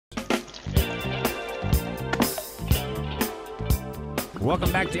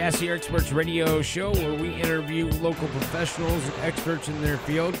Welcome back to Ask Your Experts Radio Show, where we interview local professionals and experts in their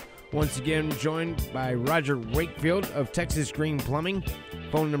field. Once again, joined by Roger Wakefield of Texas Green Plumbing.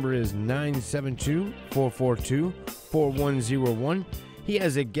 Phone number is 972-442-4101. He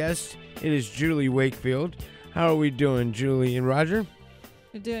has a guest. It is Julie Wakefield. How are we doing, Julie and Roger?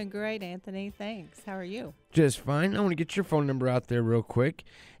 You're doing great, Anthony. Thanks. How are you? Just fine. I want to get your phone number out there real quick.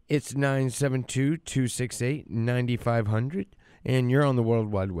 It's 972-268-9500. And you're on the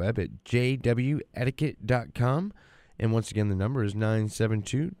World Wide Web at jwetiquette.com. And once again, the number is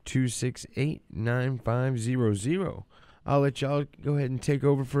 972-268-9500. I'll let y'all go ahead and take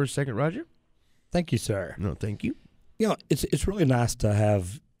over for a second, Roger. Thank you, sir. No, thank you. You know, it's really nice to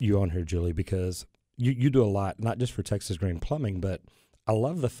have you on here, Julie, because you do a lot, not just for Texas Green Plumbing, but I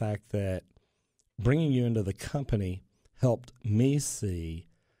love the fact that bringing you into the company helped me see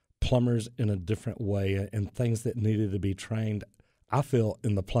plumbers in a different way and things that needed to be trained, I feel,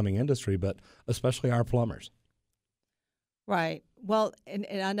 in the plumbing industry, but especially our plumbers. Right. Well, and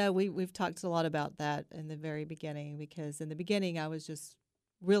I know we've talked a lot about that in the very beginning, because in the beginning I was just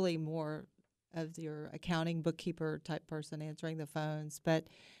really more of your accounting bookkeeper type person answering the phones. But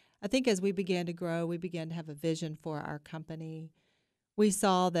I think as we began to grow, we began to have a vision for our company. We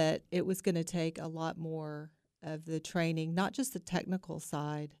saw that it was going to take a lot more of the training, not just the technical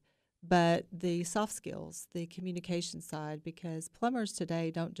side, but the soft skills, the communication side, because plumbers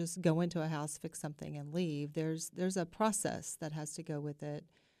today don't just go into a house, fix something, and leave. There's a process that has to go with it.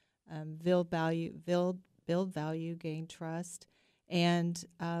 Build value, gain trust, and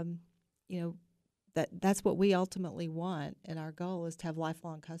that's what we ultimately want. And our goal is to have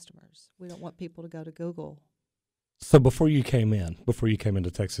lifelong customers. We don't want people to go to Google. So before you came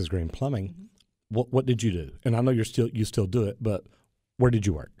into Texas Green Plumbing, what did you do? And I know you still do it, but where did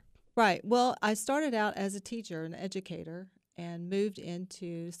you work? Right. Well, I started out as a teacher, an educator, and moved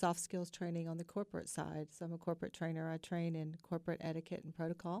into soft skills training on the corporate side. So I'm a corporate trainer. I train in corporate etiquette and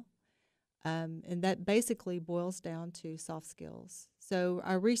protocol. And that basically boils down to soft skills. So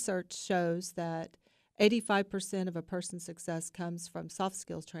our research shows that 85% of a person's success comes from soft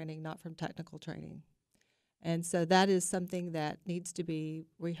skills training, not from technical training. And so that is something that needs to be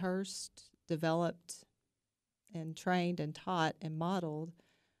rehearsed, developed, and trained and taught and modeled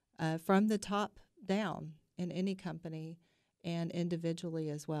from the top down in any company and individually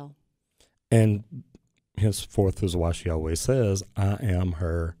as well. And henceforth is why she always says, I am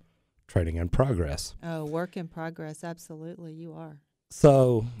her training in progress. Oh, work in progress. Absolutely, you are.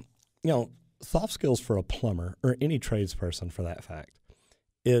 So, soft skills for a plumber or any tradesperson for that fact,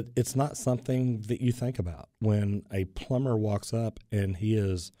 it's not something that you think about. When a plumber walks up and he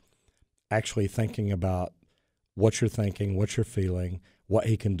is actually thinking about what you're thinking, what you're feeling, what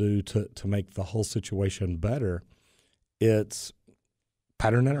he can do to make the whole situation better, it's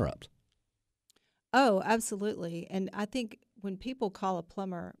pattern interrupt. Oh, absolutely. And I think when people call a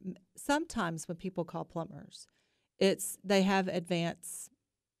plumber, sometimes when people call plumbers, they have advance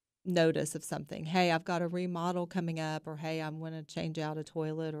notice of something. Hey, I've got a remodel coming up, or hey, I'm going to change out a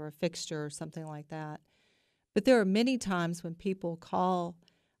toilet or a fixture or something like that. But there are many times when people call,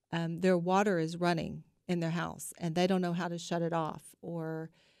 their water is running in their house and they don't know how to shut it off, or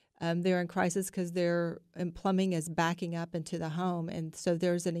they're in crisis because their plumbing is backing up into the home, and so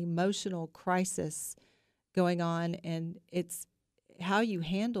there's an emotional crisis going on, and it's how you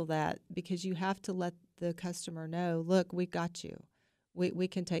handle that, because you have to let the customer know, look, we got you. We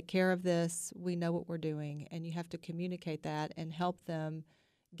can take care of this. We know what we're doing, and you have to communicate that and help them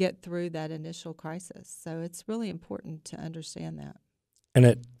get through that initial crisis. So it's really important to understand that. And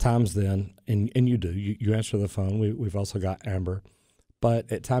at times then, and you do, you answer the phone. We've also got Amber.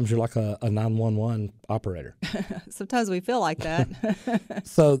 But at times you're like a 911 operator. Sometimes we feel like that.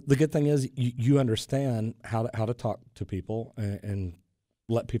 So the good thing is you understand how to talk to people and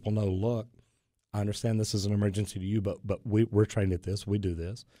let people know, look, I understand this is an emergency to you, but we're trained at this. We do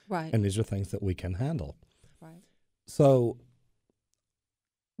this. Right. And these are things that we can handle. Right. So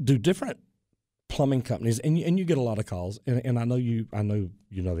do different plumbing companies, and you get a lot of calls, and I know you know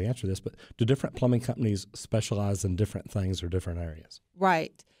the answer to this, but do different plumbing companies specialize in different things or different areas?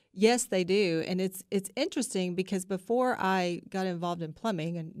 Right. Yes, they do. And it's interesting because before I got involved in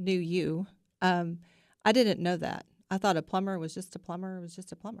plumbing and knew you, I didn't know that. I thought a plumber was just a plumber. It was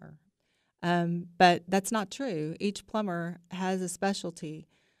just a plumber. But that's not true. Each plumber has a specialty.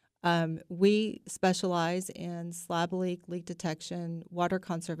 We specialize in slab leak detection, water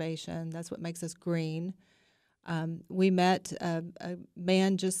conservation. That's what makes us green. We met a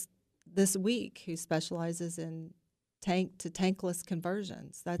man just this week who specializes in tank to tankless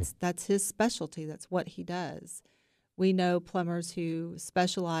conversions. That's his specialty. That's what he does. We know plumbers who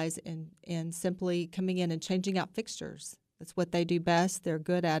specialize in simply coming in and changing out fixtures. That's what they do best. They're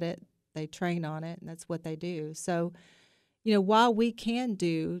good at it. They train on it, and that's what they do. So, while we can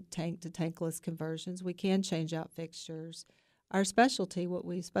do tank to tankless conversions, we can change out fixtures. Our specialty, what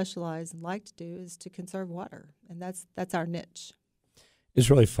we specialize and like to do, is to conserve water, and that's our niche. It's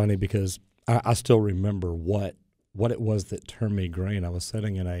really funny because I still remember what it was that turned me green. I was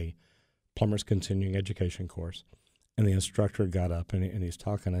sitting in a plumber's continuing education course, and the instructor got up and he's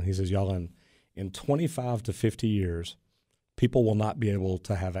talking, and he says, y'all, in 25 to 50 years, people will not be able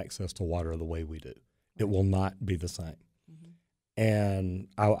to have access to water the way we do. It will not be the same. Mm-hmm. And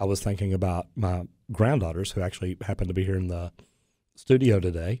I was thinking about my granddaughters, who actually happen to be here in the studio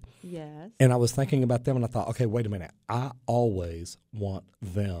today. Yes. And I was thinking about them, and I thought, okay, wait a minute. I always want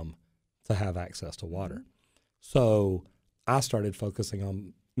them to have access to water. Mm-hmm. So I started focusing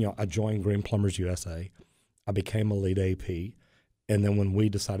on, I joined Green Plumbers USA. I became a lead AP. And then when we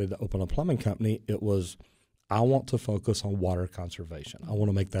decided to open a plumbing company, it was, I want to focus on water conservation. I want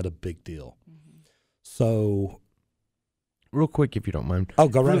to make that a big deal. Mm-hmm. So, real quick, if you don't mind. Oh,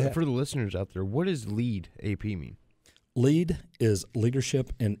 go right ahead. For the listeners out there, what does LEED AP mean? LEED is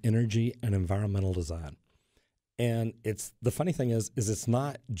Leadership in Energy and Environmental Design. And the funny thing is it's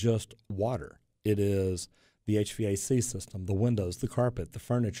not just water. It is the HVAC system, the windows, the carpet, the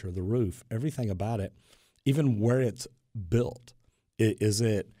furniture, the roof, everything about it, even where it's built. Is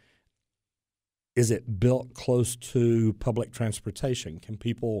it built close to public transportation? Can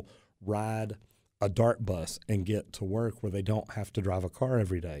people ride a DART bus and get to work where they don't have to drive a car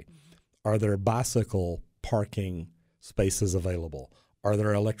every day? Mm-hmm. Are there bicycle parking spaces available? Are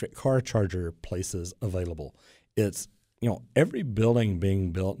there electric car charger places available? It's, every building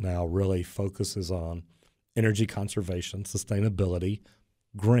being built now really focuses on energy conservation, sustainability,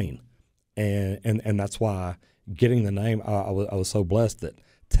 green. And that's why getting the name, I was so blessed that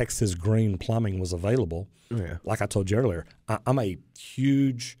Texas Green Plumbing was available. Oh, yeah. Like I told you earlier, I'm a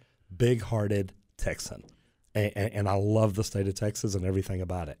huge, big-hearted Texan, and I love the state of Texas and everything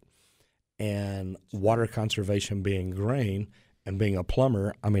about it. And water conservation being green and being a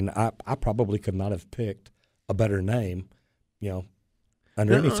plumber, I probably could not have picked a better name,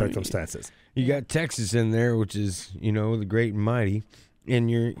 under any circumstances. You got Texas in there, which is, the great and mighty.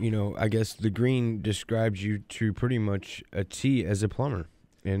 And you're, I guess the green describes you to pretty much a T as a plumber.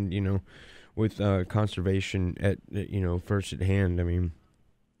 And, with conservation at, first at hand,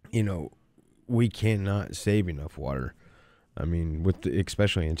 we cannot save enough water.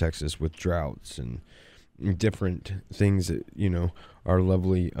 Especially in Texas with droughts and different things that, our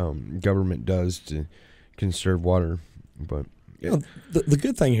lovely government does to conserve water. But the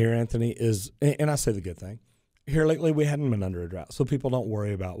good thing here, Anthony, is, and I say the good thing, here lately we hadn't been under a drought, so people don't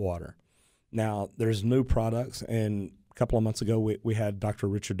worry about water. Now, there's new products, and a couple of months ago we had Dr.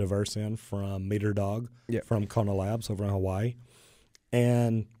 Richard DeVerse in from Meter Dog from Kona Labs over in Hawaii,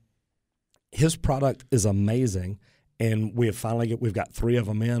 and his product is amazing. And we've got 3 of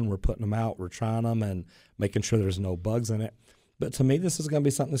them in. We're putting them out. We're trying them and making sure there's no bugs in it. But to me, this is going to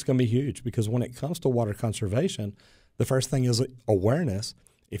be something that's going to be huge, because when it comes to water conservation, the first thing is awareness.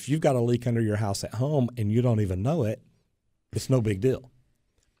 If you've got a leak under your house at home and you don't even know it, it's no big deal.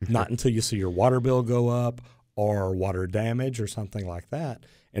 Not until you see your water bill go up or water damage or something like that.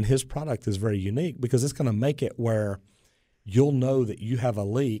 And his product is very unique because it's going to make it where you'll know that you have a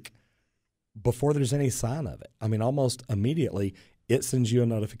leak before there's any sign of it. Almost immediately, it sends you a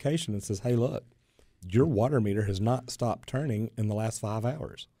notification and says, hey, look, your water meter has not stopped turning in the last 5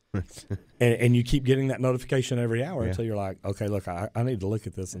 hours. and you keep getting that notification every hour until you're like, okay, look, I need to look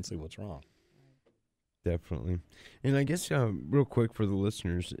at this and see what's wrong. Definitely. And I guess real quick for the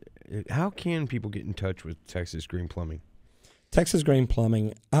listeners, how can people get in touch with Texas Green Plumbing? Texas Green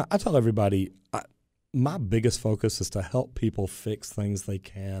Plumbing, I tell everybody, my biggest focus is to help people fix things they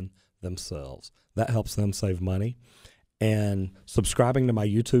can themselves. That helps them save money. And subscribing to my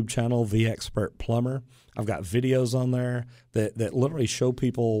YouTube channel, The Expert Plumber, I've got videos on there that literally show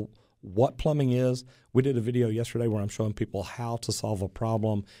people what plumbing is. We did a video yesterday where I'm showing people how to solve a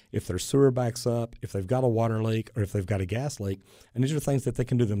problem if their sewer backs up, if they've got a water leak, or if they've got a gas leak. And these are things that they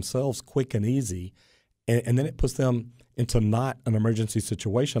can do themselves quick and easy. And then it puts them into not an emergency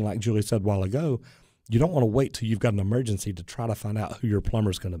situation like Julie said a while ago. You don't want to wait till you've got an emergency to try to find out who your plumber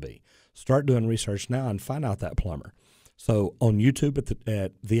is going to be. Start doing research now and find out that plumber. So on YouTube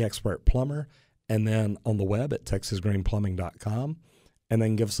at The Expert Plumber, and then on the web at texasgreenplumbing.com, and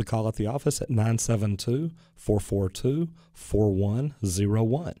then give us a call at the office at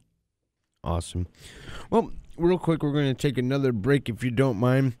 972-442-4101. Awesome. Well, real quick, we're going to take another break if you don't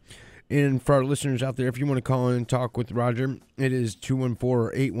mind. And for our listeners out there, if you want to call in and talk with Roger, it is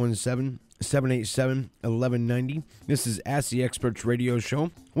 214-817-787-1190. This is Ask the Experts Radio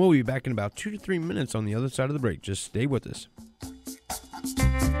Show. We'll be back in about 2 to 3 minutes on the other side of the break. Just stay with us.